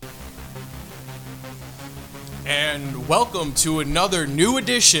and welcome to another new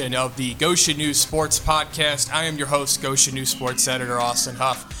edition of the Goshen News Sports Podcast. I am your host, Goshen News Sports Editor Austin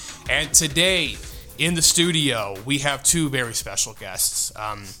Huff, and today in the studio we have two very special guests.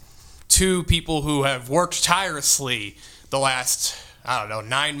 Two people who have worked tirelessly the last,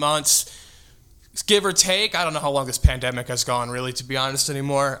 9 months, give or take. I don't know how long this pandemic has gone, really, to be honest,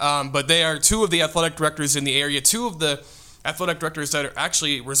 anymore. But they are two of the athletic directors in the area, two of the athletic directors that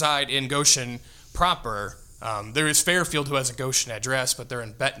actually reside in Goshen proper. There is Fairfield, who has a Goshen address, but they're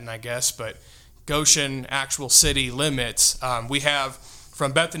in Benton, I guess. But Goshen actual city limits. We have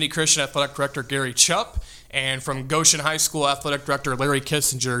from Bethany Christian Athletic Director Gary Chupp and from Goshen High School Athletic Director Larry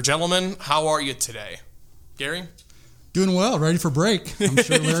Kissinger. Gentlemen, how are you today? Gary? Doing well, ready for break. I'm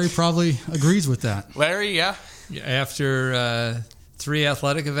sure Larry probably agrees with that. Larry, yeah? After 3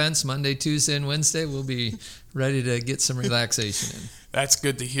 athletic events, Monday, Tuesday, and Wednesday, we'll be ready to get some relaxation in. That's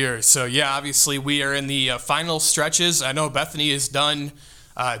good to hear. So, yeah, obviously we are in the final stretches. I know Bethany is done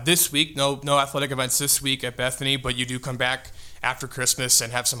this week. No athletic events this week at Bethany, but you do come back after Christmas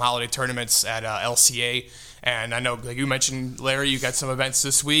and have some holiday tournaments at LCA. And I know, like you mentioned, Larry, you got some events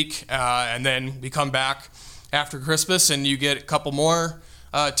this week, and then we come back after Christmas and you get a couple more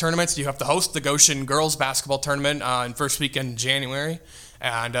tournaments. You have to host the Goshen girls basketball tournament in first weekend in January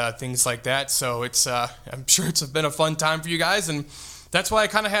and things like that. So it's I'm sure it's been a fun time for you guys, and that's why I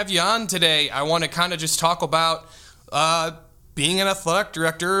kind of have you on today. I want to kind of just talk about being an athletic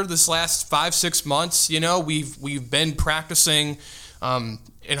director this last 5-6 months. You know, we've been practicing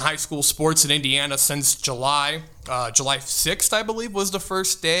in high school sports in Indiana since July 6th, I believe, was the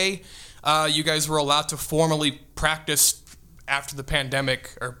first day you guys were allowed to formally practice after the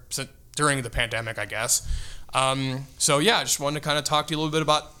pandemic, or during the pandemic, I guess. So, yeah, I just wanted to kind of talk to you a little bit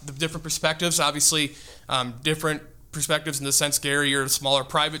about the different perspectives. Obviously, different perspectives in the sense, Gary, you're at a smaller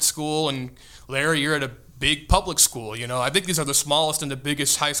private school, and Larry, you're at a big public school. You know, I think these are the smallest and the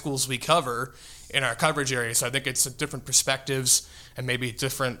biggest high schools we cover in our coverage area. So I think it's different perspectives and maybe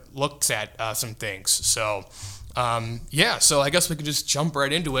different looks at some things. So, so I guess we can just jump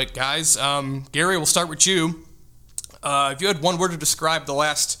right into it, guys. Gary, we'll start with you. If you had one word to describe the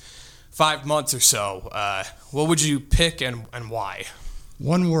last 5 months or so, what would you pick and why?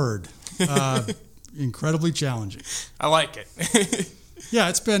 One word. Incredibly challenging. I like it. Yeah,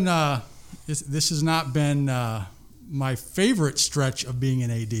 it's been. This has not been my favorite stretch of being an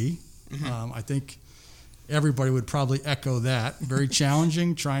AD. Mm-hmm. I think everybody would probably echo that. Very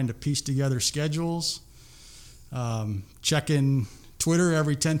challenging, trying to piece together schedules, checking Twitter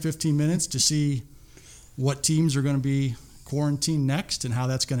every 10-15 minutes to see what teams are going to be quarantined next and how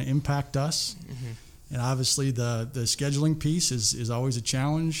that's going to impact us. Mm-hmm. And obviously the scheduling piece is always a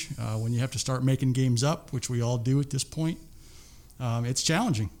challenge when you have to start making games up, which we all do at this point. It's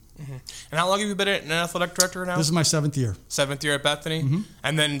challenging. Mm-hmm. And how long have you been an athletic director now? This is my 7th year. 7th year at Bethany? Mm-hmm.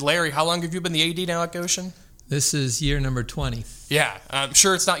 And then, Larry, how long have you been the AD now at Goshen? This is year number 20. Yeah. I'm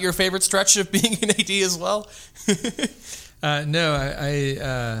sure it's not your favorite stretch of being an AD as well? No,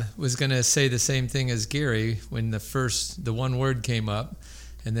 I was going to say the same thing as Gary when the one word came up.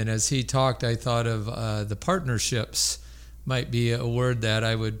 And then as he talked, I thought of the partnerships might be a word that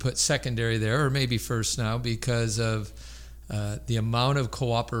I would put secondary there, or maybe first now, because of the amount of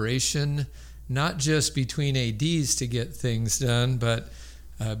cooperation, not just between ADs to get things done, but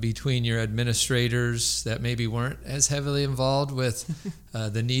between your administrators that maybe weren't as heavily involved with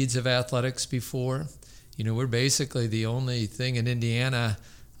the needs of athletics before. You know, we're basically the only thing in Indiana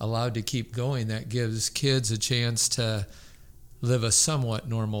allowed to keep going that gives kids a chance to live a somewhat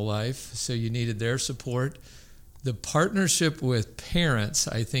normal life, so you needed their support. The partnership with parents,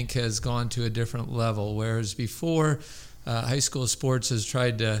 I think, has gone to a different level, whereas before, high school sports has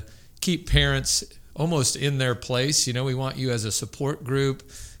tried to keep parents almost in their place. You know, we want you as a support group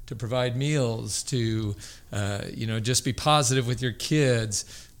to provide meals, to, just be positive with your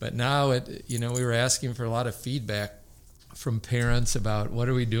kids. But now, we were asking for a lot of feedback from parents about what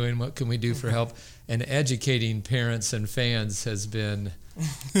are we doing, what can we do for help, and educating parents and fans has been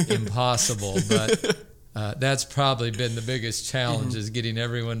impossible. But that's probably been the biggest challenge, is getting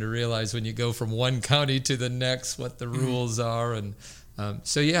everyone to realize when you go from one county to the next what the rules are. And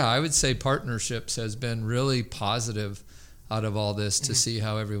I would say partnerships has been really positive out of all this to see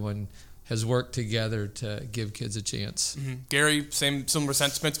how everyone has worked together to give kids a chance. Mm-hmm. Gary, similar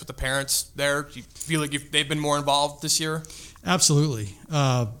sentiments with the parents there? Do you feel like they've been more involved this year? Absolutely.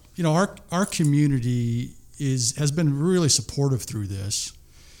 Our community has been really supportive through this.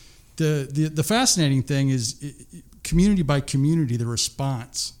 The fascinating thing is community by community, the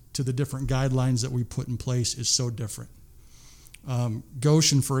response to the different guidelines that we put in place is so different.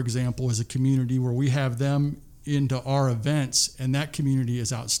 Goshen, for example, is a community where we have them into our events, and that community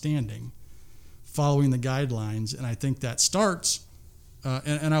is outstanding, following the guidelines. And I think that starts,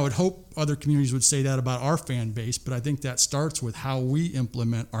 and I would hope other communities would say that about our fan base, but I think that starts with how we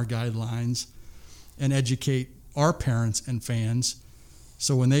implement our guidelines and educate our parents and fans.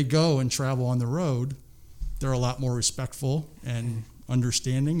 So when they go and travel on the road, they're a lot more respectful and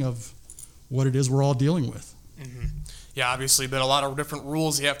understanding of what it is we're all dealing with. Mm-hmm. Yeah, obviously, been a lot of different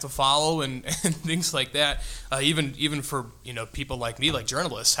rules you have to follow and things like that. Even for people like me, like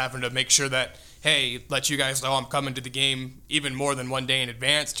journalists, having to make sure that, hey, let you guys know I'm coming to the game even more than one day in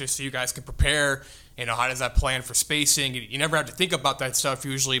advance, just so you guys can prepare. How does that plan for spacing? You never have to think about that stuff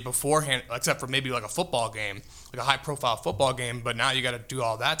usually beforehand, except for maybe like a football game, like a high-profile football game. But now you got to do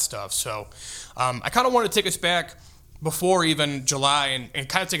all that stuff. So I kind of want to take us back before even July and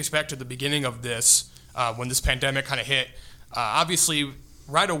kind of take us back to the beginning of this. When this pandemic kind of hit, obviously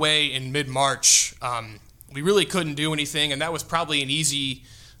right away in mid-March, we really couldn't do anything, and that was probably an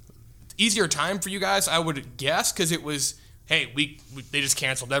easier time for you guys, I would guess, because it was, hey, they just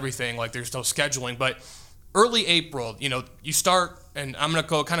canceled everything, like there's no scheduling. But early April, you start, and I'm gonna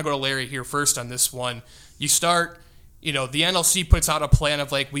go to Larry here first on this one. You start, the NLC puts out a plan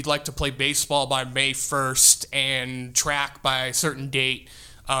of like we'd like to play baseball by May 1st and track by a certain date.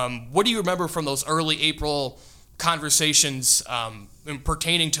 What do you remember from those early April conversations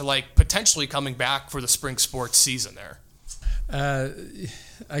pertaining to like potentially coming back for the spring sports season there?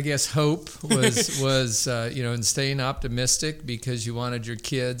 I guess hope was and staying optimistic, because you wanted your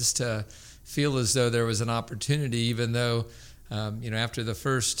kids to feel as though there was an opportunity, even though after the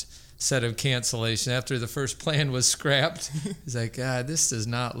first set of cancellation, after the first plan was scrapped, it's like, this does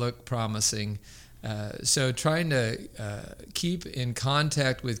not look promising. So trying to keep in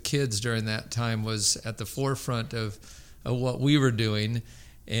contact with kids during that time was at the forefront of what we were doing.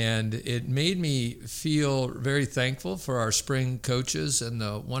 And it made me feel very thankful for our spring coaches and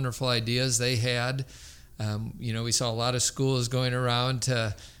the wonderful ideas they had. We saw a lot of schools going around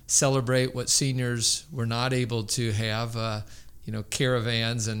to celebrate what seniors were not able to have,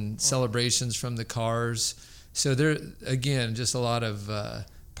 caravans and celebrations from the cars. So there, again, just a lot of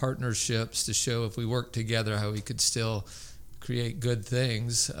partnerships to show if we work together how we could still create good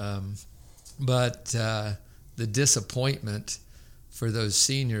things. But the disappointment for those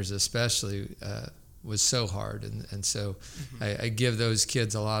seniors especially was so hard. And so I give those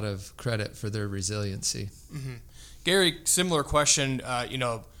kids a lot of credit for their resiliency. Mm-hmm. Gary, similar question.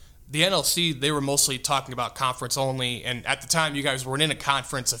 The NLC, they were mostly talking about conference only. And at the time, you guys weren't in a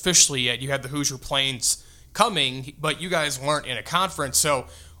conference officially yet. You had the Hoosier Plains coming, but you guys weren't in a conference. So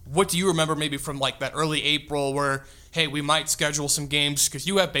what do you remember maybe from like that early April where, hey, we might schedule some games, because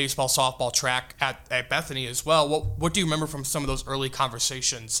you have baseball, softball, track at Bethany as well. What do you remember from some of those early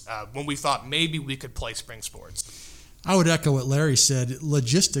conversations when we thought maybe we could play spring sports? I would echo what Larry said.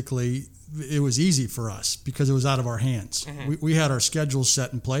 Logistically, it was easy for us because it was out of our hands. Mm-hmm. We had our schedules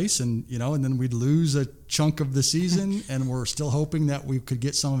set in place, and then we'd lose a chunk of the season, and we're still hoping that we could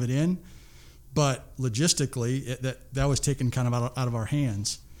get some of it in. But logistically, that was taken kind of out of our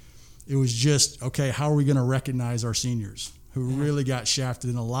hands. It was just, okay, how are we going to recognize our seniors who really got shafted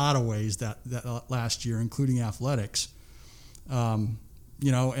in a lot of ways that last year, including athletics, and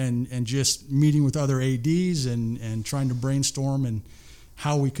just meeting with other ADs and trying to brainstorm and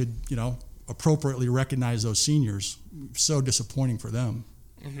how we could, appropriately recognize those seniors. So disappointing for them.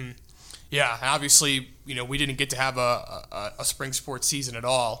 Mm-hmm. Yeah, obviously, we didn't get to have a spring sports season at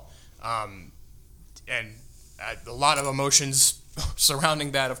all. And a lot of emotions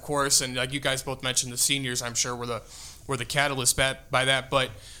surrounding that, of course, and like you guys both mentioned, the seniors, I'm sure, were the catalyst by that. But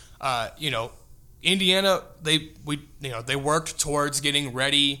Indiana, they worked towards getting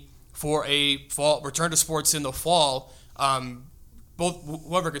ready for a fall return to sports in the fall.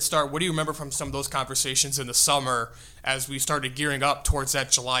 Whoever could start, what do you remember from some of those conversations in the summer as we started gearing up towards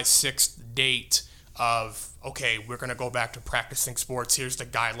that July 6th date of, okay, we're going to go back to practicing sports. Here's the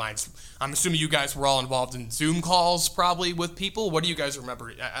guidelines. I'm assuming you guys were all involved in Zoom calls probably with people. What do you guys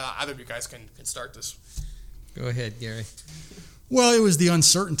remember? Either of you guys can start this. Go ahead, Gary. Well, it was the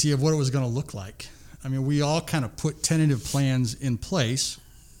uncertainty of what it was going to look like. I mean, we all kind of put tentative plans in place,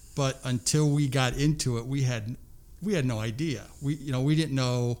 but until we got into it, we had no idea. We didn't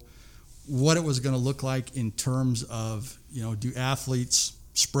know what it was going to look like in terms of, do athletes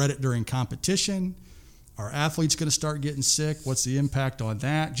spread it during competition? Are athletes going to start getting sick? What's the impact on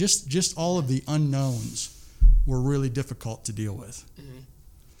that? Just all of the unknowns were really difficult to deal with. Mm-hmm.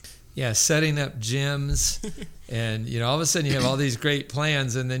 Yeah, setting up gyms and, all of a sudden you have all these great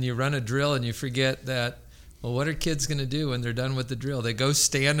plans, and then you run a drill and you forget that Well, what are kids going to do when they're done with the drill? They go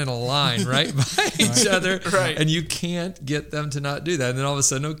stand in a line right by each other, Right. and you can't get them to not do that. And then all of a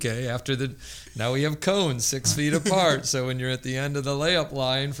sudden, okay, now we have cones 6 feet apart. So when you're at the end of the layup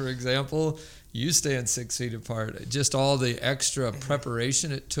line, for example, you stand 6 feet apart. Just all the extra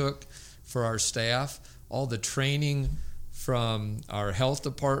preparation it took for our staff, all the training from our health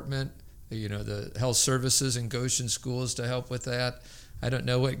department, the health services in Goshen schools to help with that. I don't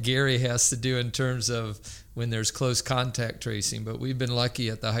know what Gary has to do in terms of when there's close contact tracing, but we've been lucky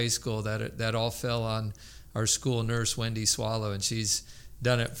at the high school that all fell on our school nurse, Wendy Swallow, and she's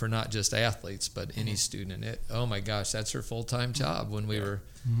done it for not just athletes, but any student. Oh my gosh, that's her full-time job when we were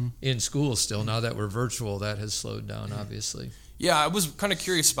in school still. Now that we're virtual, that has slowed down, obviously. Yeah, I was kind of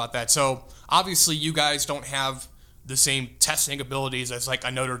curious about that. So obviously you guys don't have the same testing abilities as like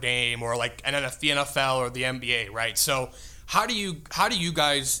a Notre Dame or like the NFL or the NBA, right? So how do you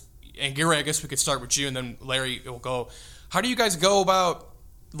guys, and Gary, I guess we could start with you and then Larry will go, how do you guys go about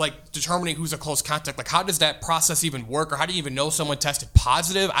like determining who's a close contact? Like how does that process even work, or how do you even know someone tested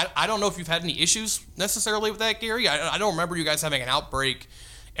positive? I don't know if you've had any issues necessarily with that, Gary. I don't remember you guys having an outbreak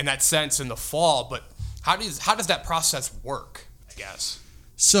in that sense in the fall, but how does that process work, I guess?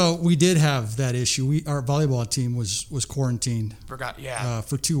 So we did have that issue. Our volleyball team was quarantined.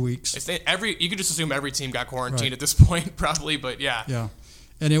 For 2 weeks. You could just assume every team got quarantined Right. at this point, probably. But yeah. Yeah,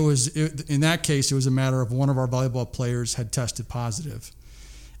 and in that case, it was a matter of one of our volleyball players had tested positive,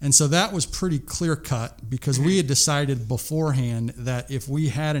 and so that was pretty clear cut because we had decided beforehand that if we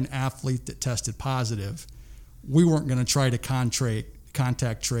had an athlete that tested positive, we weren't going to try to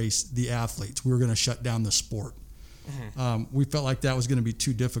contact trace the athletes. We were going to shut down the sport. We felt like that was going to be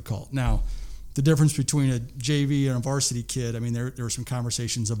too difficult. Now, the difference between a JV and a varsity kid, I mean, there were some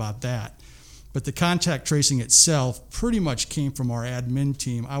conversations about that. But the contact tracing itself pretty much came from our admin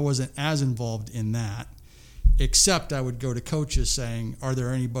team. I wasn't as involved in that, except I would go to coaches saying, are there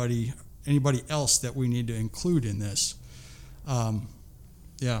anybody else that we need to include in this?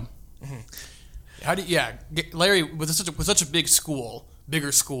 Yeah. Larry, with such a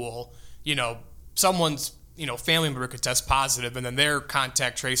bigger school, someone's family member could test positive, and then they're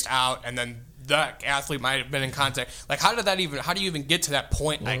contact traced out, and then that athlete might have been in contact. Like, how do you even get to that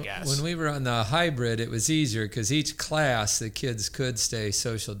point? I guess when we were on the hybrid, it was easier because each class the kids could stay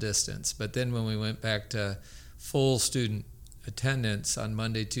social distance. But then when we went back to full student attendance on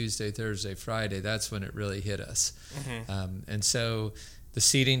Monday, Tuesday, Thursday, Friday, that's when it really hit us. And so the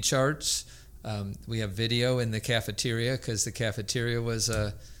seating charts. We have video in the cafeteria because the cafeteria was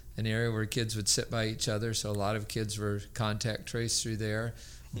an area where kids would sit by each other, so a lot of kids were contact traced through there.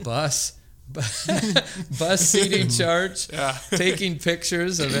 Bus seating charts, taking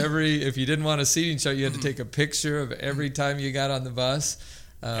pictures of if you didn't want a seating chart, you had to take a picture of every time you got on the bus.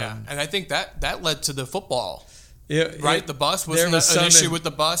 And I think that led to the football. Right? The bus wasn't an issue with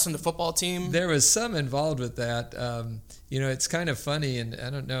the bus and the football team. There was some involved with that. It's kind of funny, and I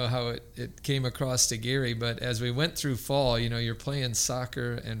don't know how it came across to Gary, but as we went through fall, you're playing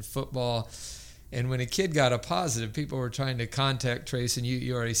soccer and football, and when a kid got a positive, people were trying to contact trace, and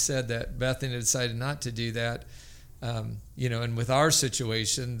you already said that Bethany decided not to do that. And with our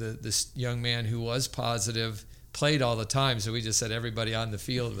situation, this young man who was positive played all the time, so we just said everybody on the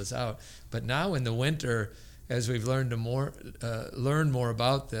field was out. But now in the winter, as we've learned more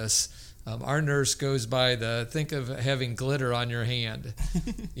about this, our nurse goes by think of having glitter on your hand,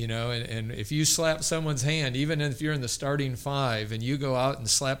 and if you slap someone's hand, even if you're in the starting five and you go out and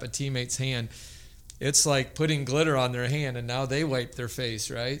slap a teammate's hand, it's like putting glitter on their hand, and now they wipe their face,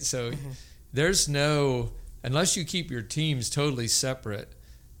 right? So there's unless you keep your teams totally separate,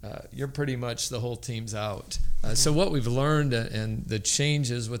 you're pretty much the whole team's out. So what we've learned and the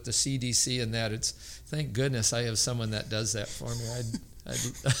changes with the CDC and that, thank goodness I have someone that does that for me. I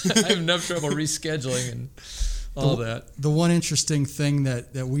have enough trouble rescheduling and all that. The one interesting thing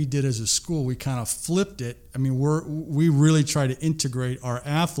that we did as a school, we kind of flipped it. I mean, we really try to integrate our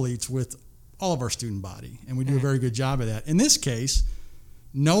athletes with all of our student body, and we do a very good job of that. In this case,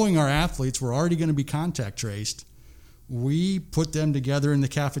 knowing our athletes were already going to be contact traced, we put them together in the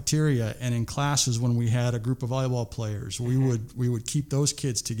cafeteria and in classes when we had a group of volleyball players. We would keep those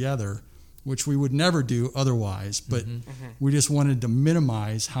kids together, which we would never do otherwise, but we just wanted to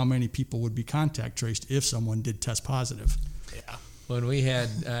minimize how many people would be contact traced if someone did test positive. Yeah. When we had,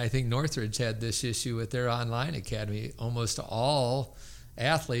 I think Northridge had this issue with their online academy, almost all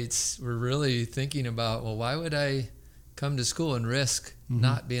athletes were really thinking about, well, why would I come to school and risk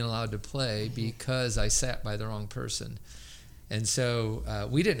not being allowed to play because I sat by the wrong person? And so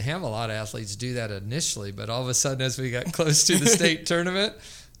we didn't have a lot of athletes do that initially, but all of a sudden as we got close to the state tournament,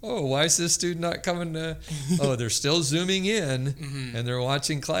 oh, why is this student not coming to? Oh, they're still Zooming in and they're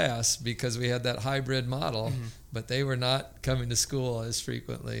watching class because we had that hybrid model, but they were not coming to school as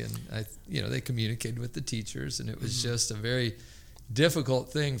frequently. And they communicated with the teachers, and it was just a very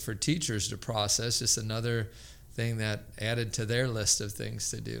difficult thing for teachers to process. Just another thing that added to their list of things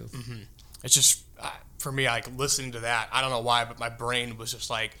to do. It's just for me, like listening to that, I don't know why, but my brain was just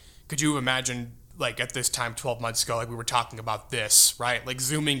like, could you imagine? Like at this time 12 months ago, like we were talking about this, right? Like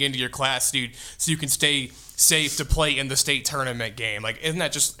Zooming into your class, dude, so you can stay safe to play in the state tournament game. Like, isn't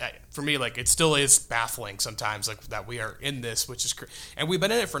that just, for me, like it still is baffling sometimes, like that we are in this, which is, and we've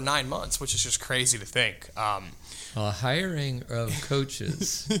been in it for 9 months, which is just crazy to think. Hiring of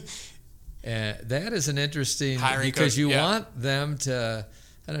coaches, that is an interesting, because you want them to,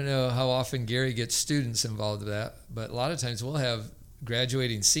 I don't know how often Gary gets students involved with that, but a lot of times we'll have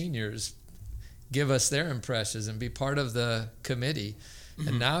graduating seniors give us their impressions and be part of the committee.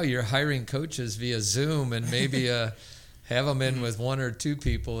 And now you're hiring coaches via Zoom and maybe have them in with 1 or 2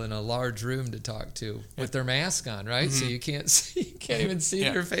 people in a large room to talk to with their mask on, right? So you can't even see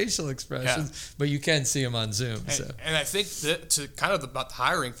their facial expressions, but you can see them on Zoom. And I think that to kind of about the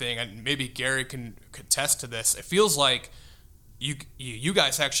hiring thing, and maybe Gary can attest to this, it feels like you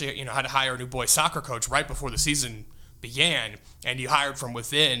guys actually had to hire a new boys soccer coach right before the season began, and you hired from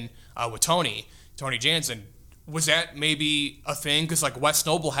within with Tony Jansen. Was that maybe a thing? Because like West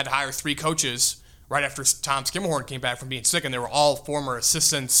Noble had to hire 3 coaches right after Tom Skimmerhorn came back from being sick, and they were all former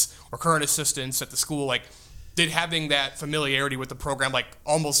assistants or current assistants at the school. Like, did having that familiarity with the program like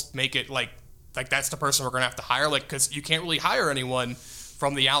almost make it like that's the person we're going to have to hire? Like, because you can't really hire anyone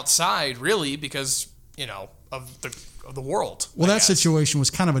from the outside really because of the world. Well, that situation was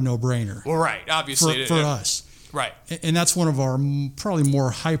kind of a no-brainer. Well, right, obviously for us. Right. And that's one of our probably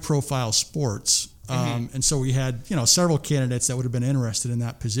more high-profile sports. And so we had, several candidates that would have been interested in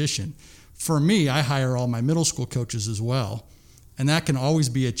that position. For me, I hire all my middle school coaches as well. And that can always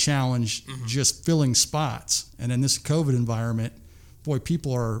be a challenge, just filling spots. And in this COVID environment, boy,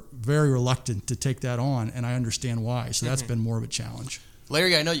 people are very reluctant to take that on, and I understand why. So that's been more of a challenge.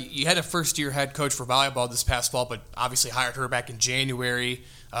 Larry, I know you had a first-year head coach for volleyball this past fall, but obviously hired her back in January.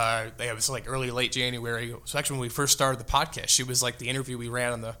 It was like late January. So actually, when we first started the podcast, she was like the interview we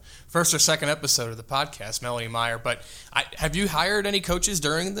ran on the first or second episode of the podcast, Melanie Meyer. But have you hired any coaches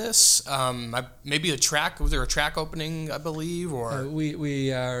during this? Maybe was there a track opening, I believe? Or we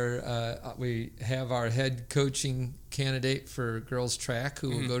have our head coaching candidate for girls track who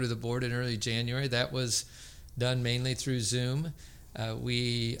will go to the board in early January. That was done mainly through Zoom.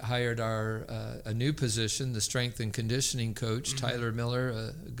 We hired a new position, the strength and conditioning coach, Tyler Miller,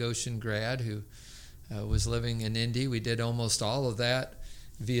 a Goshen grad who was living in Indy. We did almost all of that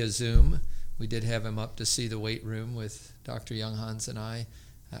via Zoom. We did have him up to see the weight room with Dr. Younghans and I.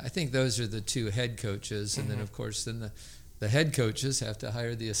 I think those are the 2 head coaches. And then, of course, the head coaches have to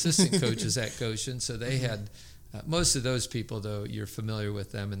hire the assistant coaches at Goshen. So they had most of those people, though, you're familiar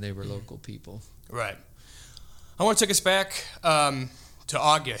with them, and they were local people. Right. I want to take us back to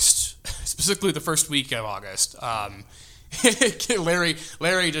August, specifically the first week of August.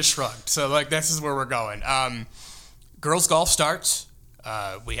 Larry just shrugged. So, this is where we're going. Girls golf starts.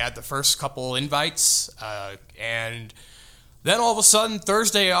 We had the first couple invites. And then all of a sudden,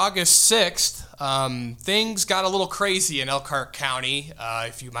 Thursday, August 6th, things got a little crazy in Elkhart County.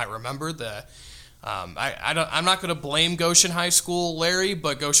 If you might remember, I'm not going to blame Goshen High School, Larry,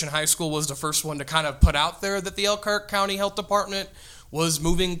 but Goshen High School was the first one to kind of put out there that the Elkhart County Health Department was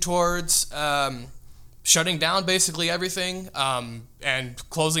moving towards shutting down basically everything and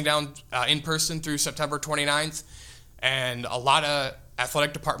closing down in person through September 29th. And a lot of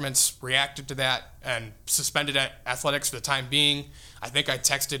athletic departments reacted to that and suspended athletics for the time being. I think I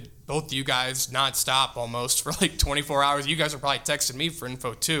texted both of you guys nonstop almost for like 24 hours. You guys are probably texting me for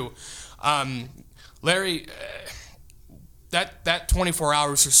info too. Larry, that 24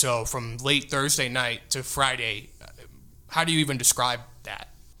 hours or so from late Thursday night to Friday, how do you even describe that?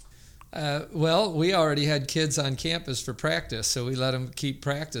 Well, we already had kids on campus for practice, so we let them keep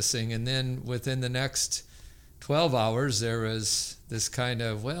practicing. And then within the next 12 hours, there was this kind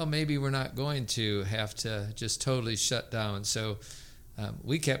of, maybe we're not going to have to just totally shut down. So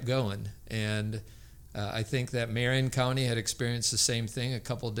we kept going. And I think that Marion County had experienced the same thing a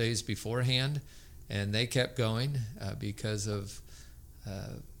couple of days beforehand, and they kept going because of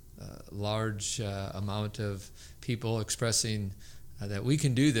large amount of people expressing that we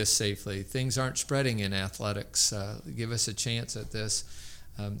can do this safely. Things aren't spreading in athletics. Give us a chance at this.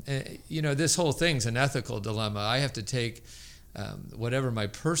 This whole thing's an ethical dilemma. I have to take whatever my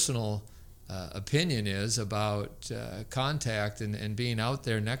personal opinion is about contact and being out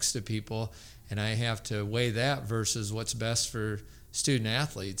there next to people, and I have to weigh that versus what's best for student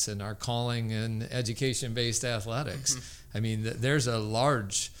athletes and our calling and education-based athletics. I mean, there's a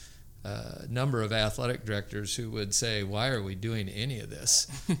large number of athletic directors who would say, why are we doing any of this?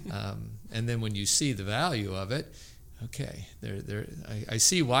 And then when you see the value of it, okay, I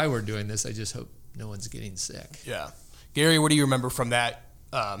see why we're doing this. I just hope no one's getting sick. Yeah. Gary, what do you remember from that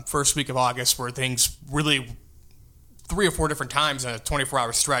first week of August where things really 3 or 4 different times in a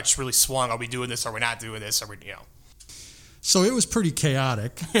 24-hour stretch really swung? Are we doing this? Are we not doing this? So it was pretty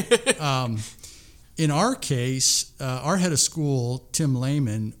chaotic. In our case, our head of school, Tim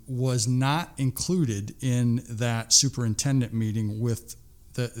Lehman, was not included in that superintendent meeting with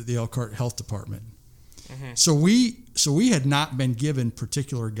the Elkhart Health Department. Mm-hmm. So we had not been given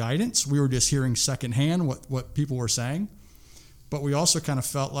particular guidance. We were just hearing secondhand what people were saying. But we also kind of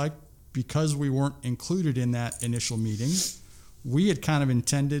felt like because we weren't included in that initial meeting, we had kind of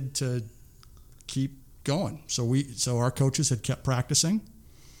intended to keep going. So our coaches had kept practicing.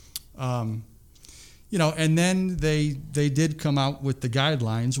 And then they did come out with the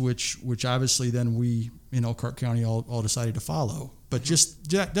guidelines, which obviously then we in Elkhart County all decided to follow. But just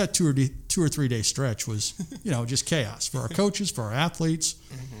that 2 or 3 day stretch was, just chaos for our coaches, for our athletes.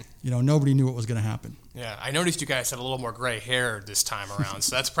 Mm-hmm. Nobody knew what was going to happen. Yeah, I noticed you guys had a little more gray hair this time around,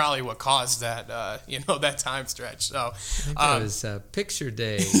 so that's probably what caused that, that time stretch. So I think that was picture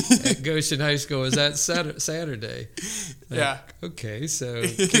day at Goshen High School. Was that Saturday? Yeah. Okay, so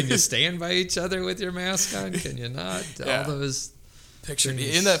can you stand by each other with your mask on? Can you not? Yeah. All those picture day.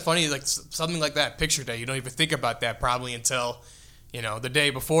 Isn't that funny? Like something like that, picture day. You don't even think about that probably until the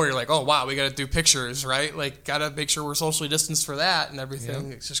day before. You're like, oh wow, we got to do pictures, right? Like, got to make sure we're socially distanced for that and everything.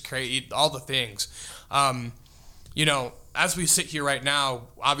 Yep. It's just crazy, all the things. As we sit here right now,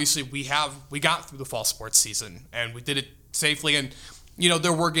 obviously we got through the fall sports season and we did it safely. And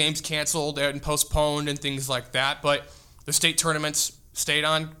there were games canceled and postponed and things like that, but the state tournaments stayed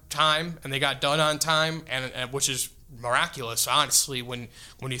on time and they got done on time, and which is miraculous, honestly, when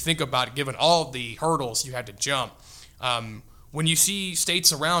you think about it, given all the hurdles you had to jump. When you see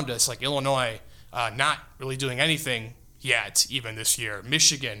states around us like Illinois not really doing anything yet, even this year,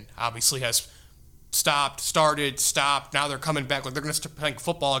 Michigan obviously has stopped. Now they're coming back. Like, they're going to start playing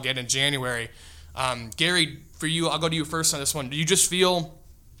football again in January. Gary, for you, I'll go to you first on this one. Do you just feel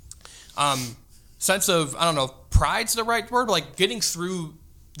sense of, I don't know, pride's the right word, but like getting through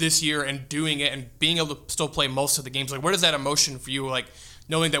this year and doing it and being able to still play most of the games? Like, where does that emotion for you, like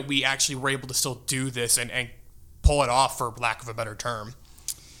knowing that we actually were able to still do this and pull it off, for lack of a better term?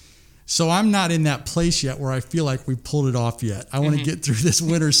 So I'm not in that place yet where I feel like we pulled it off yet. I want to get through this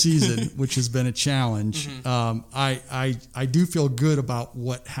winter season, which has been a challenge. I do feel good about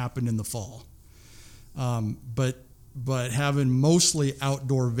what happened in the fall. But having mostly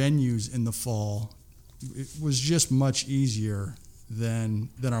outdoor venues in the fall, it was just much easier than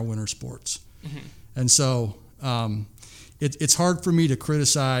our winter sports. Mm-hmm. And so it's hard for me to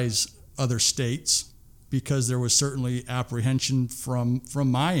criticize other states, because there was certainly apprehension from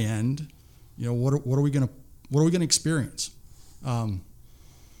my end. What are we gonna experience? But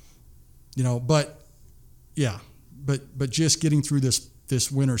just getting through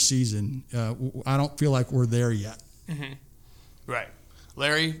this winter season, I don't feel like we're there yet. Mm-hmm. Right.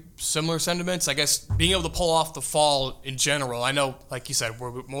 Larry, similar sentiments? I guess being able to pull off the fall in general. I know, like you said,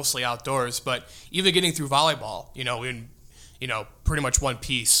 we're mostly outdoors, but even getting through volleyball, in pretty much one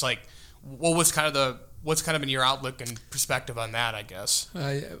piece. Like, what's kind of been your outlook and perspective on that, I guess?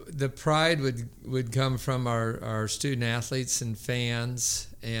 The pride would come from our student athletes and fans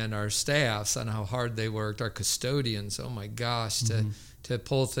and our staffs on how hard they worked, our custodians, oh my gosh, to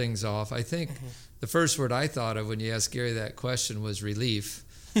pull things off. I think the first word I thought of when you asked Gary that question was relief.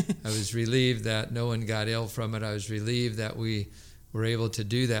 I was relieved that no one got ill from it. I was relieved that we were able to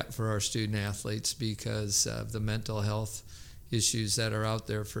do that for our student athletes because of the mental health issues that are out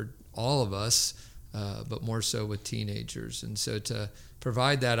there for all of us, but more so with teenagers. And so to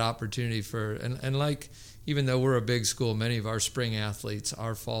provide that opportunity for, and like, even though we're a big school, many of our spring athletes,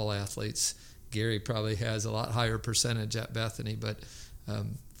 our fall athletes, Gary probably has a lot higher percentage at Bethany, but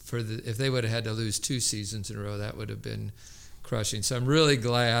if they would have had to lose 2 seasons in a row, that would have been crushing. So I'm really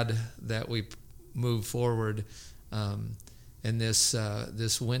glad that we moved forward. And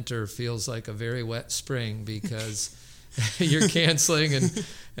this winter feels like a very wet spring because you're canceling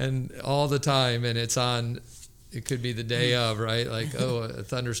and all the time, and it's on. It could be the day of, right? Like, oh, a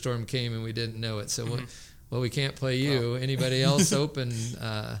thunderstorm came and we didn't know it. So, we can't play you. Anybody else open?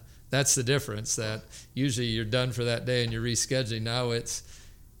 That's the difference. That usually you're done for that day and you're rescheduling. Now it's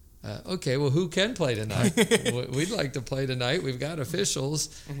Okay, well, who can play tonight? We'd like to play tonight. We've got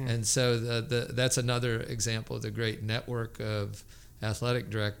officials. And so that's another example of the great network of athletic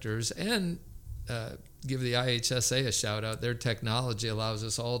directors. And give the IHSA a shout out. Their technology allows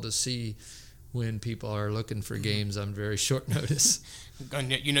us all to see when people are looking for games on very short notice.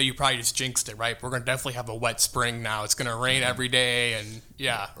 And you know, you probably just jinxed it, right? We're going to definitely have a wet spring now. It's going to rain every day, and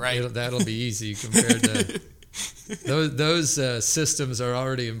yeah, right? That'll be easy compared to those systems are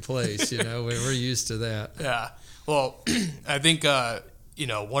already in place. You know, we're used to that. Yeah. Well, I think you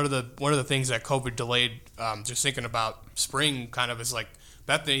know, one of the things that COVID delayed, just thinking about spring, kind of is like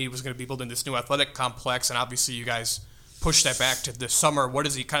Bethany was going to be building this new athletic complex, and obviously you guys pushed that back to this summer. What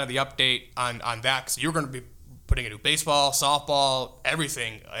is the update on that? Because you're going to be putting a new baseball, softball,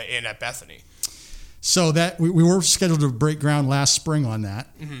 everything in at Bethany. So that we were scheduled to break ground last spring on that.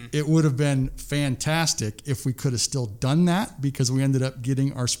 It would have been fantastic if we could have still done that, because we ended up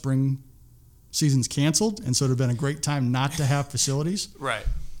getting our spring seasons canceled, and so it would have been a great time not to have facilities. Right.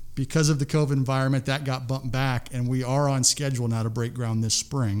 Because of the COVID environment, that got bumped back, and we are on schedule now to break ground this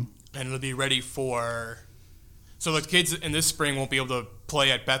spring. And it'll be ready for... So the kids in this spring won't be able to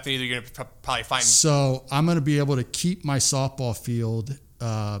play at Bethany. They're going to probably find... So I'm going to be able to keep my softball field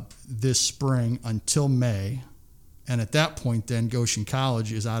this spring until May. And at that point, then Goshen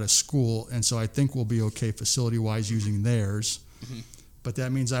College is out of school. And so I think we'll be okay facility-wise using theirs. But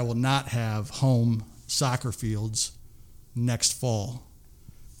that means I will not have home soccer fields next fall.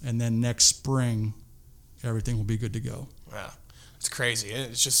 And then next spring, everything will be good to go. Yeah. It's crazy.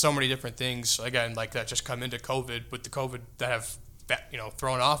 It's just so many different things, again, like that just come into COVID, with the COVID that have, you know,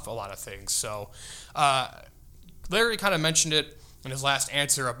 thrown off a lot of things. So Larry kind of mentioned it in his last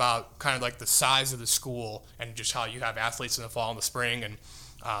answer about kind of like the size of the school and just how you have athletes in the fall and the spring. And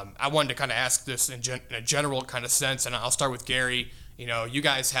I wanted to kind of ask this in a general kind of sense, and I'll start with Gary. You know, you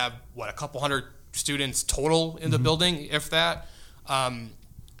guys have, a couple hundred students total in the building, if that.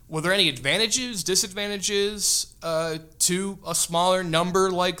 Were there any advantages, disadvantages to a smaller number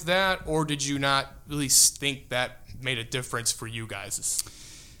like that, or did you not really think that made a difference for you guys?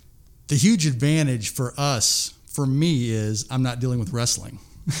 The huge advantage for us, for me, is I'm not dealing with wrestling.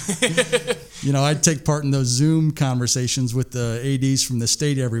 You know, I take part in those Zoom conversations with the ADs from the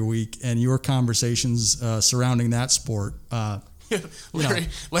state every week, and your conversations surrounding that sport.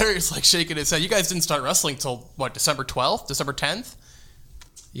 Larry's like shaking his head. You guys didn't start wrestling till December 12th, December 10th?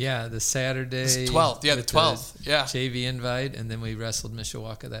 Yeah, the Saturday. The 12th. Yeah, the 12th. Yeah. JV invite, and then we wrestled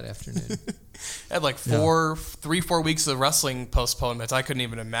Mishawaka that afternoon. I had like 4 weeks of wrestling postponements. I couldn't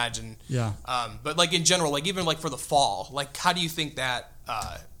even imagine. Yeah. But like in general, like even like for the fall, like how do you think that?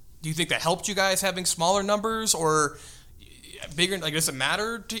 Do you think that helped you guys having smaller numbers or bigger? Like does it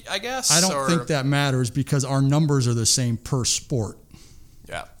matter? I guess. I don't think that matters because our numbers are the same per sport.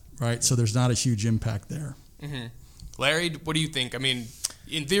 Yeah. Right. So there's not a huge impact there. Larry, what do you think? I mean,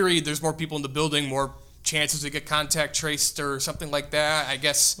 in theory, there's more people in the building, more chances to get contact traced or something like that, I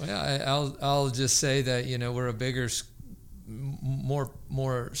guess. Well, I'll just say that, you know, we're a bigger, more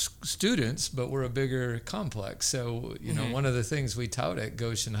students, but we're a bigger complex. So, you know, one of the things we tout at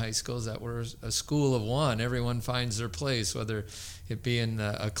Goshen High School is that we're a school of one. Everyone finds their place, whether it be in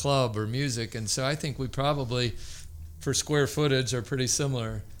a club or music. And so I think we probably, for square footage, are pretty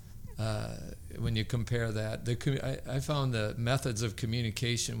similar. When you compare that, I found the methods of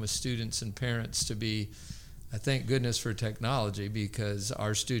communication with students and parents to be, thank goodness for technology, because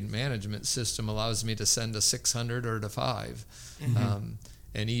our student management system allows me to send a 600 or to 5,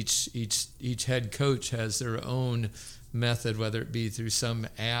 and each head coach has their own method, whether it be through some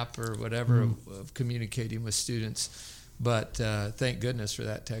app or whatever of communicating with students. But thank goodness for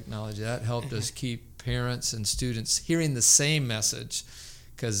that technology. That helped us keep parents and students hearing the same message,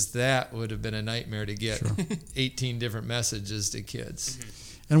 because that would have been a nightmare to get 18 different messages to kids.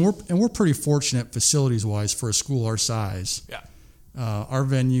 And we're pretty fortunate facilities wise for a school our size. Yeah. Our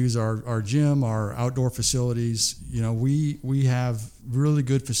venues, our gym, our outdoor facilities, you know, we have really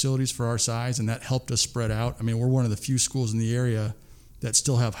good facilities for our size, and that helped us spread out. I mean, we're one of the few schools in the area that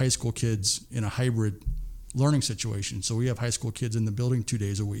still have high school kids in a hybrid learning situation. So we have high school kids in the building 2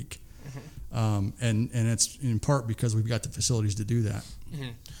 days a week. And it's in part because we've got the facilities to do that.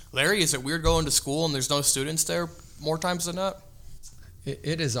 Larry, is it weird going to school and there's no students there more times than not?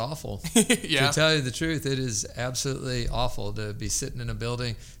 It is awful. Yeah. To tell you the truth, it is absolutely awful to be sitting in a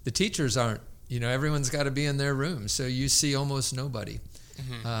building. The teachers aren't, you know, everyone's got to be in their room, so you see almost nobody.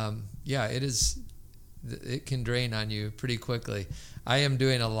 It can drain on you pretty quickly. I am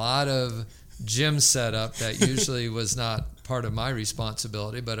doing a lot of gym setup that usually was not part of my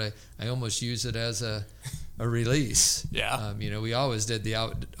responsibility, but I almost use it as a a release. Yeah. We always did the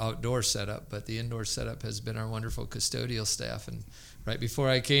outdoor setup, but the indoor setup has been our wonderful custodial staff. And right before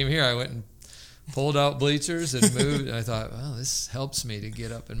I came here, I went and pulled out bleachers and moved. And I thought, well, this helps me to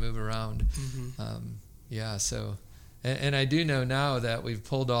get up and move around. So, and I do know now that we've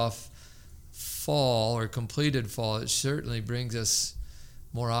pulled off fall or completed fall, it certainly brings us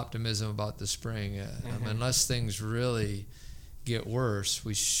more optimism about the spring. Unless things really get worse,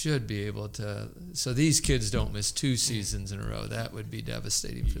 we should be able to, so these kids don't miss 2 seasons in a row. That would be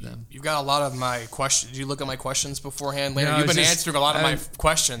devastating for them. You've got a lot of my questions. Did you look at my questions beforehand, Larry? No, You've been answering a lot of my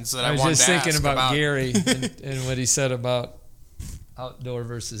questions that I wanted to ask. I was just thinking about Gary and what he said about outdoor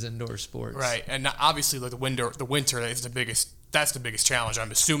versus indoor sports. Right, and obviously the winter is the biggest. That's the biggest challenge, I'm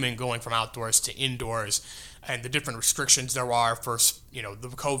assuming, going from outdoors to indoors, and the different restrictions there are for the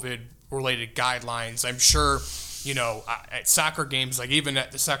COVID-related guidelines. I'm sure. At soccer games, like even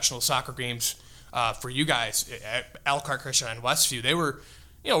at the sectional soccer games for you guys at Elkhart Christian and Westview, they were,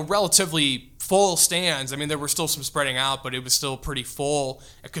 relatively full stands. I mean, there were still some spreading out, but it was still pretty full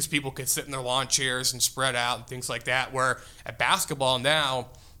because people could sit in their lawn chairs and spread out and things like that. Where at basketball now,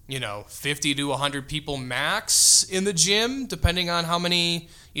 50 to 100 people max in the gym, depending on how many,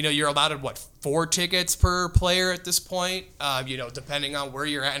 you're allowed 4 tickets per player at this point, depending on where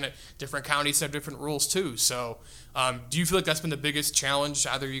you're at. And different counties have different rules too. So do you feel like that's been the biggest challenge,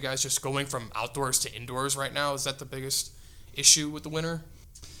 either you guys just going from outdoors to indoors right now? Is that the biggest issue with the winter?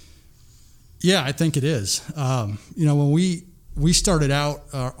 Yeah, I think it is. When we started out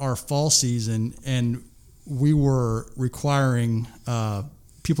our fall season and we were requiring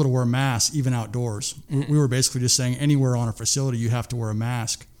people to wear masks even outdoors. We were basically just saying anywhere on a facility you have to wear a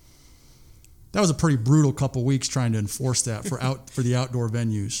mask. That was a pretty brutal couple weeks trying to enforce that for the outdoor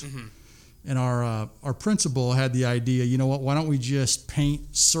venues. And our principal had the idea, why don't we just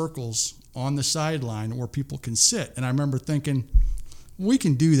paint circles on the sideline where people can sit? And I remember thinking, we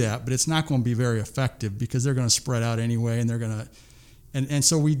can do that, but it's not going to be very effective because they're going to spread out anyway, and they're going to and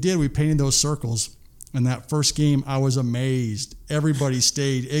so we painted those circles. And that first game, I was amazed. Everybody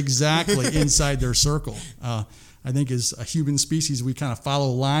stayed exactly inside their circle. I think as a human species, we kind of follow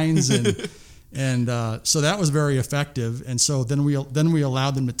lines, and so that was very effective. And so then we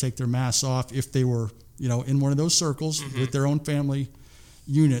allowed them to take their masks off if they were, in one of those circles with their own family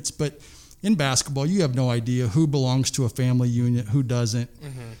units. But in basketball, you have no idea who belongs to a family unit, who doesn't.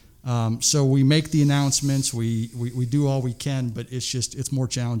 So we make the announcements, we do all we can, but it's more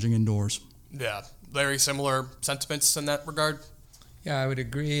challenging indoors. Yeah. Larry, similar sentiments in that regard? Yeah, I would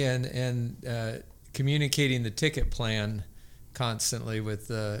agree. And communicating the ticket plan constantly with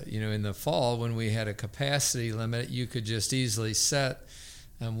in the fall when we had a capacity limit, you could just easily set.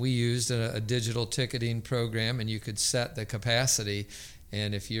 We used a digital ticketing program, and you could set the capacity.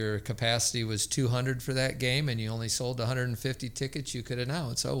 And if your capacity was 200 for that game and you only sold 150 tickets, you could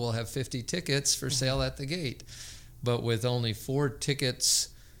announce, we'll have 50 tickets for sale at the gate. But with only 4 tickets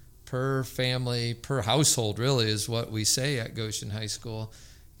per family, per household, really, is what we say at Goshen High School.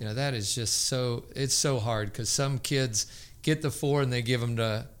 That is just it's so hard because some kids get the 4 and they give them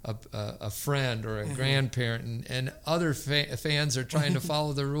to a friend or a grandparent, and other fans are trying to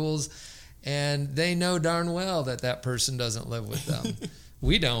follow the rules, and they know darn well that person doesn't live with them.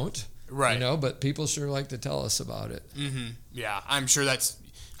 We don't, right? But people sure like to tell us about it. Yeah, I'm sure that's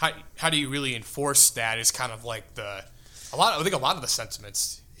how do you really enforce that is kind of like I think a lot of the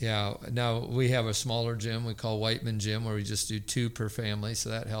sentiments. Yeah, now we have a smaller gym we call Whiteman Gym where we just do 2 per family,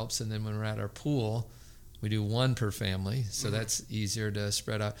 so that helps. And then when we're at our pool, we do 1 per family, so that's easier to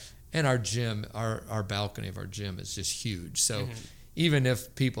spread out. And our gym, our balcony of our gym is just huge. So even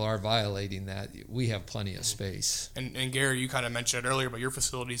if people are violating that, we have plenty of space. And Gary, you kind of mentioned it earlier, but your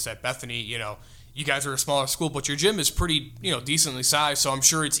facilities at Bethany, you guys are a smaller school, but your gym is pretty, decently sized, so I'm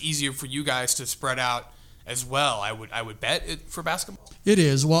sure it's easier for you guys to spread out as well. I would bet for basketball. It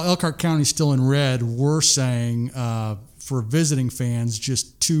is. While Elkhart County's still in red, we're saying for visiting fans,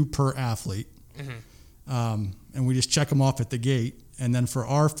 just 2 per athlete. And we just check them off at the gate. And then for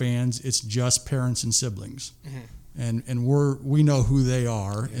our fans, it's just parents and siblings. And we know who they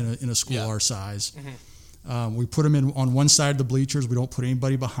are in a school our size. We put them on one side of the bleachers. We don't put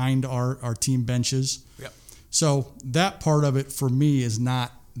anybody behind our team benches. So that part of it for me is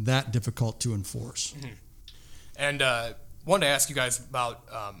not that difficult to enforce. And wanted to ask you guys about,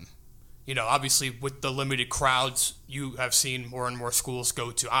 obviously with the limited crowds, you have seen more and more schools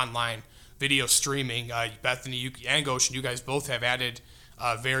go to online video streaming. Bethany and Goshen, you guys both have added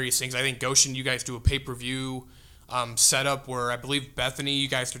various things. I think Goshen, you guys do a pay-per-view setup where I believe Bethany, you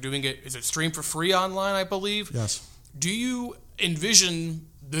guys are doing it. Is it streamed for free online, I believe? Yes. Do you envision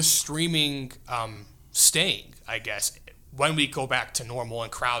this streaming staying, I guess, when we go back to normal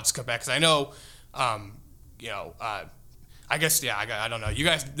and crowds come back? Because I know, I guess, I don't know. You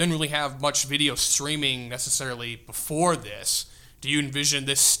guys didn't really have much video streaming necessarily before this. Do you envision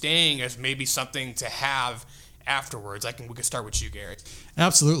this staying as maybe something to have afterwards? We could start with you, Gary.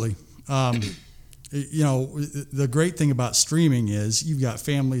 Absolutely. The great thing about streaming is you've got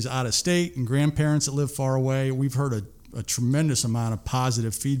families out of state and grandparents that live far away. We've heard a tremendous amount of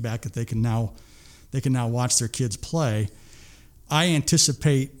positive feedback that they can now watch their kids play. I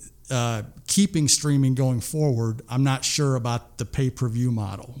anticipate keeping streaming going forward. I'm not sure about the pay-per-view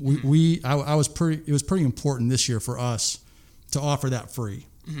model. It was pretty important this year for us to offer that free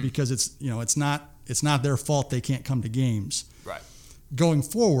because it's not their fault they can't come to games. Right. Going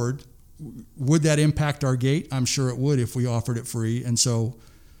forward, would that impact our gate? I'm sure it would if we offered it free. And so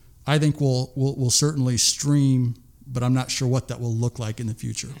I think we'll certainly stream, but I'm not sure what that will look like in the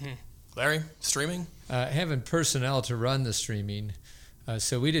future. Mm-hmm. Larry, streaming? Having personnel to run the streaming.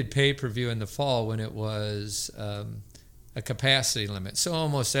 So we did pay-per-view in the fall when it was a capacity limit. So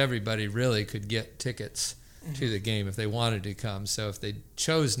almost everybody really could get tickets to the game if they wanted to come. So if they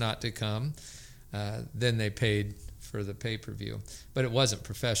chose not to come, then they paid for the pay-per-view. But it wasn't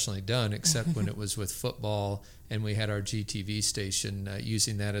professionally done except when it was with football and we had our GTV station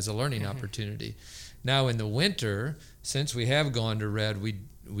using that as a learning opportunity. Now in the winter, since we have gone to red,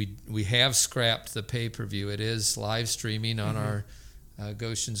 we have scrapped the pay-per-view. It is live streaming on our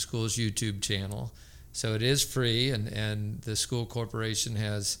Goshen Schools YouTube channel. So it is free, and the school corporation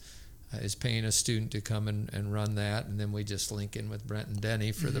is paying a student to come and run that, and then we just link in with Brent and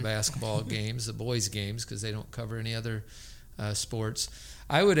Denny for the basketball games, the boys' games, because they don't cover any other sports.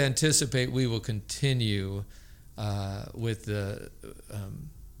 I would anticipate we will continue with the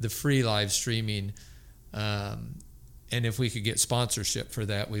free live streaming, and if we could get sponsorship for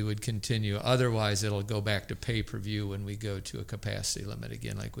that, we would continue. Otherwise, it'll go back to pay-per-view when we go to a capacity limit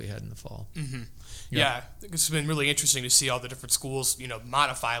again like we had in the fall. Mm-hmm. Yeah, it's been really interesting to see all the different schools,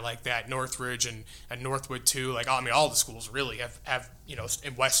 modify like that. Northridge and Northwood too. All the schools really have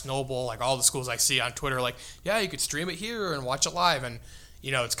in West Noble, all the schools I see on Twitter, you could stream it here and watch it live, and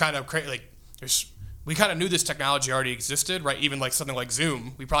it's kind of crazy. We kind of knew this technology already existed, right? Even something like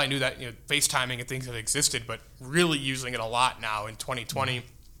Zoom, we probably knew that FaceTiming and things that existed, but really using it a lot now in 2020,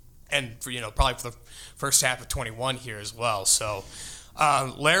 and for probably for the first half of 21 here as well. So,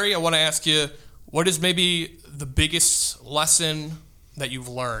 Larry, I want to ask you, what is maybe the biggest lesson that you've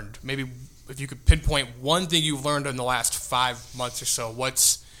learned? Maybe if you could pinpoint one thing you've learned in the last 5 months or so,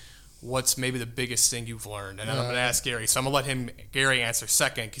 what's maybe the biggest thing you've learned? And then I'm going to ask Gary. So I'm going to let Gary answer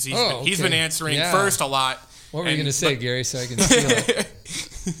second because he's been answering first a lot. What were you going to say, Gary, so I can steal it?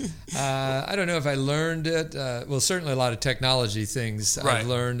 I don't know if I learned it. Well, certainly a lot of technology things I've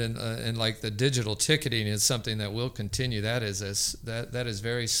learned, and like the digital ticketing is something that will continue. That is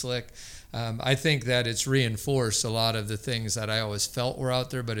very slick. I think that it's reinforced a lot of the things that I always felt were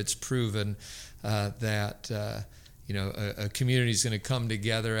out there, but it's proven that a community is going to come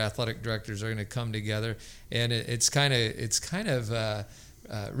together. Athletic directors are going to come together, and it's kind of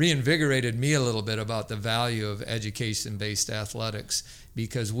reinvigorated me a little bit about the value of education-based athletics,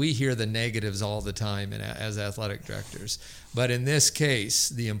 because we hear the negatives all the time as athletic directors. But in this case,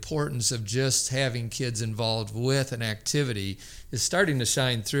 the importance of just having kids involved with an activity is starting to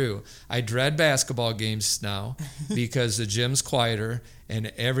shine through. I dread basketball games now because the gym's quieter,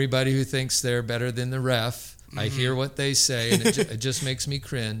 and everybody who thinks they're better than the ref, I hear what they say, and it just makes me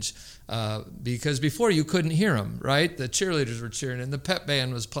cringe. Because before you couldn't hear them, right? The cheerleaders were cheering and the pep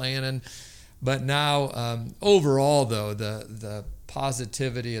band was playing, but now overall though, the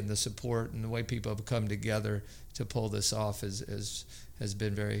positivity and the support and the way people have come together to pull this off has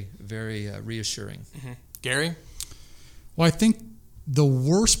been very, very reassuring. Mm-hmm. Gary? Well, I think the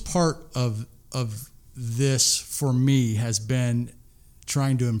worst part of this for me has been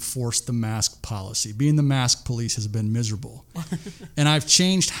trying to enforce the mask policy. Being the mask police has been miserable. And I've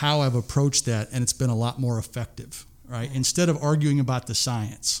changed how I've approached that, and it's been a lot more effective, right? Instead of arguing about the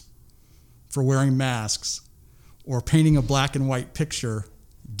science for wearing masks or painting a black and white picture,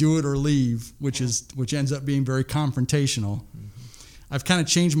 do it or leave, which ends up being very confrontational. I've kind of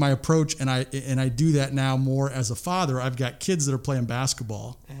changed my approach, and I do that now more as a father. I've got kids that are playing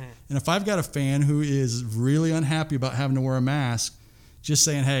basketball. And if I've got a fan who is really unhappy about having to wear a mask, just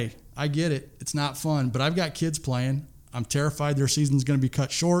saying, hey, I get it. It's not fun, but I've got kids playing. I'm terrified their season's going to be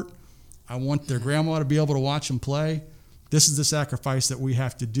cut short. I want their grandma to be able to watch them play. This is the sacrifice that we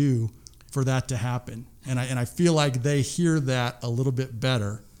have to do for that to happen. And I feel like they hear that a little bit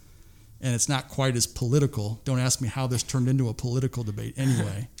better, and it's not quite as political. Don't ask me how this turned into a political debate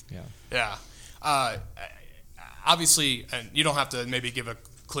anyway. Yeah. Obviously, and you don't have to maybe give a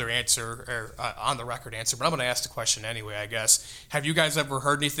clear answer or on the record answer, but I'm going to ask the question anyway, I guess. Have you guys ever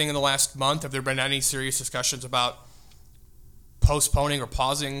heard anything in the last month? Have there been any serious discussions about postponing or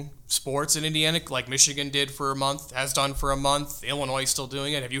pausing sports in Indiana, like Michigan did for a month, has done for a month? Illinois is still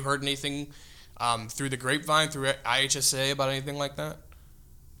doing it. Have you heard anything through the grapevine, through IHSA about anything like that?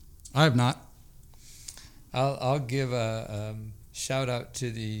 I have not. I'll give a shout out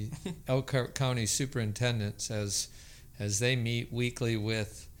to the Elkhart County superintendents as they meet weekly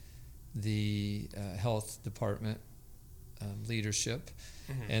with the health department leadership,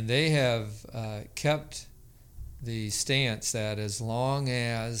 and they have kept the stance that as long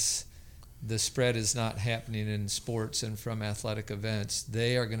as the spread is not happening in sports and from athletic events,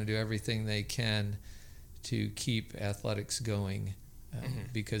 they are going to do everything they can to keep athletics going.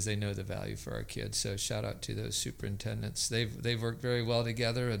 Because they know the value for our kids. So shout out to those superintendents. They've worked very well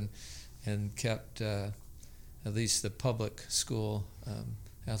together and kept at least the public school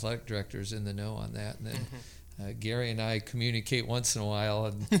athletic directors in the know on that. And then Gary and I communicate once in a while,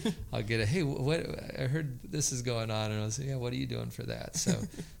 and I'll get hey, what I heard this is going on, and I'll say, yeah, what are you doing for that? So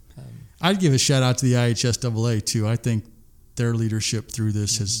I'd give a shout out to the IHSAA too. I think their leadership through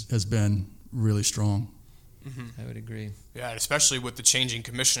this has been really strong. I would agree. Yeah, and especially with the changing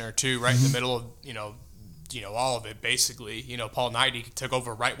commissioner too, right in the middle of all of it. Basically, Paul Knighty took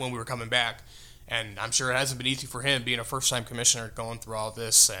over right when we were coming back, and I'm sure it hasn't been easy for him being a first-time commissioner going through all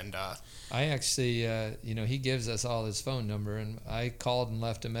this. And I actually, he gives us all his phone number, and I called and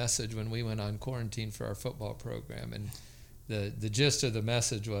left a message when we went on quarantine for our football program, and the gist of the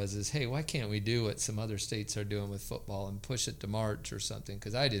message was, hey, why can't we do what some other states are doing with football and push it to March or something?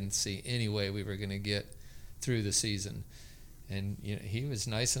 Because I didn't see any way we were going to get through the season. And he was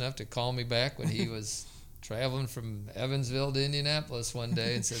nice enough to call me back when he was traveling from Evansville to Indianapolis one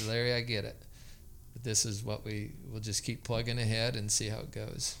day and said, Larry, I get it, but this is what we'll just keep plugging ahead and see how it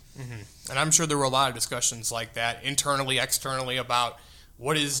goes. And I'm sure there were a lot of discussions like that internally, externally, about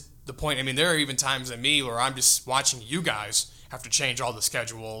what is the point. I mean, there are even times in me where I'm just watching you guys have to change all the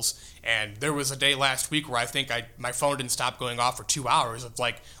schedules. And there was a day last week where I think my phone didn't stop going off for 2 hours of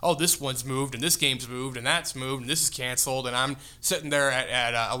like, oh, this one's moved and this game's moved and that's moved and this is canceled. And I'm sitting there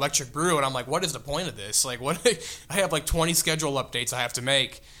at Electric Brew and I'm like, what is the point of this? Like, what? I have like 20 schedule updates I have to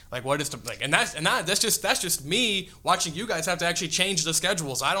make. Like, what is the like? And that's just me watching you guys have to actually change the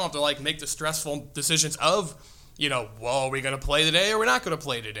schedules. I don't have to like make the stressful decisions of, well, are we going to play today or we're not going to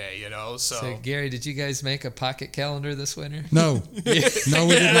play today, So, Gary, did you guys make a pocket calendar this winter? No. No,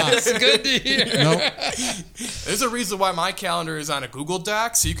 we did not. That's good to hear. No. There's a reason why my calendar is on a Google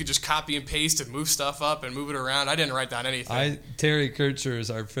Doc, so you could just copy and paste and move stuff up and move it around. I didn't write down anything. Terry Kircher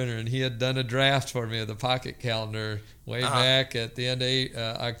is our printer, and he had done a draft for me of the pocket calendar way back at the end of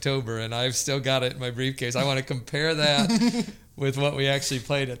October, and I've still got it in my briefcase. I want to compare that with what we actually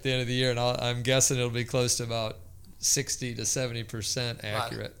played at the end of the year, and I'm guessing it'll be close to about 60 to 70%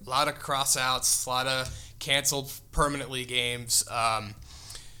 accurate. A lot of cross-outs, a lot of canceled permanently games.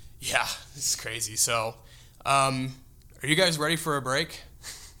 Yeah, this is crazy. So, are you guys ready for a break?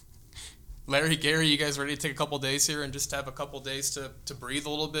 Larry, Gary, you guys ready to take a couple days here and just have a couple days to breathe a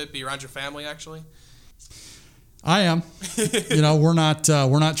little bit, be around your family, actually? I am. We're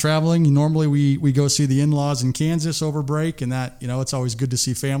not traveling. Normally we go see the in-laws in Kansas over break, and that, it's always good to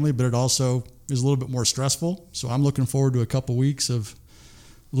see family, but it also is a little bit more stressful. So I'm looking forward to a couple weeks of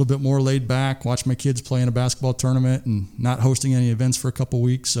a little bit more laid back, watch my kids play in a basketball tournament and not hosting any events for a couple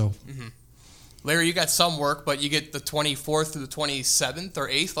weeks. So Larry, you got some work, but you get the 24th through the 27th or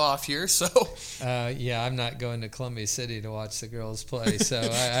 8th off here. So yeah, I'm not going to Columbia City to watch the girls play. So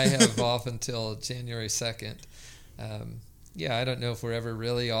I have off until January 2nd. Yeah, I don't know if we're ever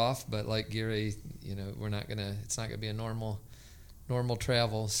really off, but like Gary, it's not gonna be a normal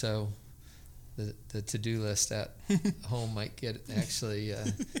travel. So the to-do list at home might get actually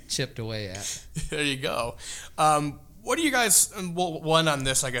chipped away at. There you go. What do you guys, one on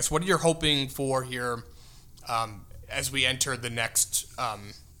this, I guess, what are you hoping for here as we enter the next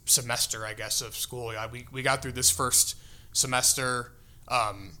semester, I guess, of school? We got through this first semester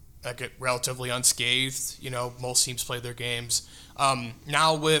like relatively unscathed. Most teams played their games.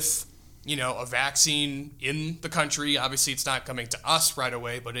 Now with, a vaccine in the country, obviously it's not coming to us right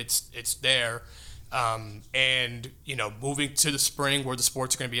away, but it's there. And, moving to the spring where the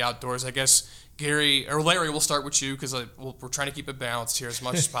sports are going to be outdoors, I guess, Gary, or Larry, we'll start with you because we're trying to keep it balanced here as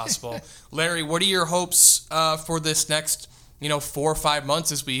much as possible. Larry, what are your hopes for this next, 4 or 5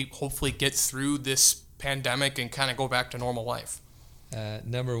 months as we hopefully get through this pandemic and kind of go back to normal life?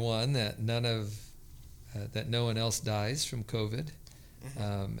 Number one, that no one else dies from COVID.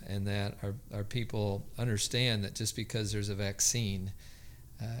 and that our people understand that just because there's a vaccine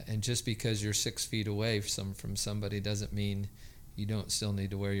and just because you're 6 feet away from somebody doesn't mean you don't still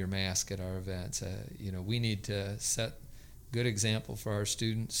need to wear your mask at our events. We need to set good example for our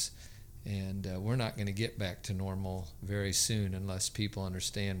students, and we're not going to get back to normal very soon unless people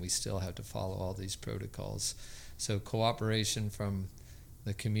understand we still have to follow all these protocols. So cooperation from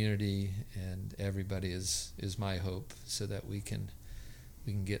the community and everybody is my hope, so that we can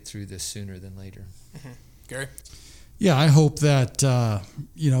get through this sooner than later. Mm-hmm. Gary? Yeah, I hope that,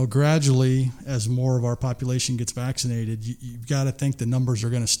 gradually, as more of our population gets vaccinated, you've got to think the numbers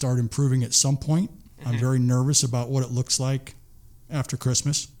are going to start improving at some point. Mm-hmm. I'm very nervous about what it looks like after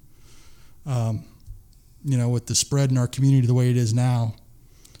Christmas. With the spread in our community the way it is now.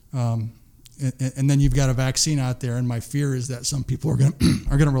 And then you've got a vaccine out there, and my fear is that some people are going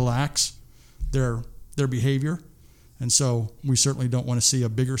to relax their behavior. And so we certainly don't want to see a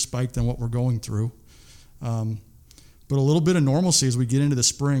bigger spike than what we're going through. But a little bit of normalcy as we get into the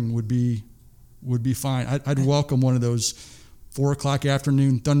spring would be fine. I'd welcome one of those 4:00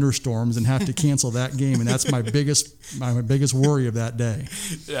 afternoon thunderstorms and have to cancel that game, and that's my biggest worry of that day.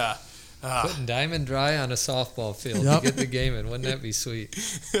 Yeah. Putting Diamond Dry on a softball field to get the game in. Wouldn't that be sweet?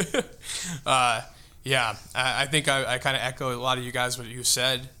 Yeah, I think I kind of echo a lot of you guys what you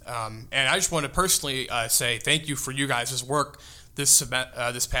said, and I just want to personally say thank you for you guys' work this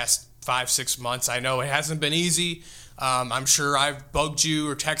past 5-6 months. I know it hasn't been easy. I'm sure I've bugged you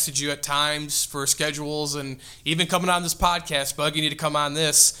or texted you at times for schedules, and even coming on this podcast, Bug, you need to come on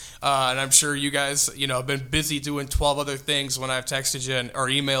this. And I'm sure you guys, have been busy doing 12 other things when I've texted you or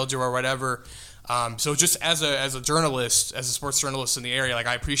emailed you or whatever. So just as a journalist, as a sports journalist in the area,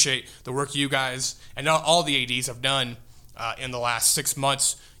 I appreciate the work you guys and all the ADs have done in the last 6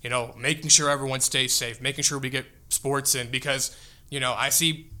 months. Making sure everyone stays safe, making sure we get sports in, because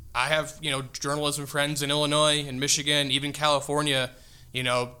I have journalism friends in Illinois and Michigan, even California. They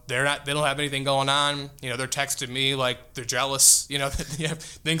don't have anything going on. They're texting me like they're jealous. That they have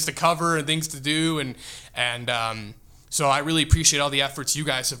things to cover and things to do, and so I really appreciate all the efforts you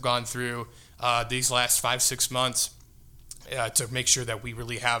guys have gone through these last 5-6 months to make sure that we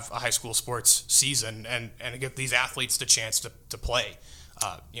really have a high school sports season and give these athletes the chance to play,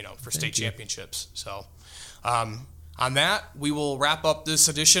 for state championships. So. On that, we will wrap up this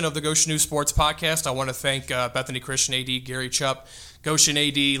edition of the Goshen News Sports Podcast. I want to thank Bethany Christian AD, Gary Chupp, Goshen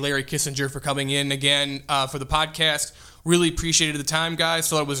AD, Larry Kissinger for coming in again for the podcast. Really appreciated the time, guys.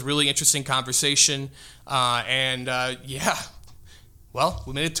 Thought it was a really interesting conversation. Well,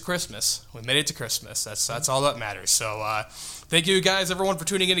 we made it to Christmas. That's all that matters. So thank you guys, everyone, for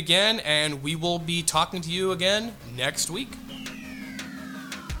tuning in again, and we will be talking to you again next week.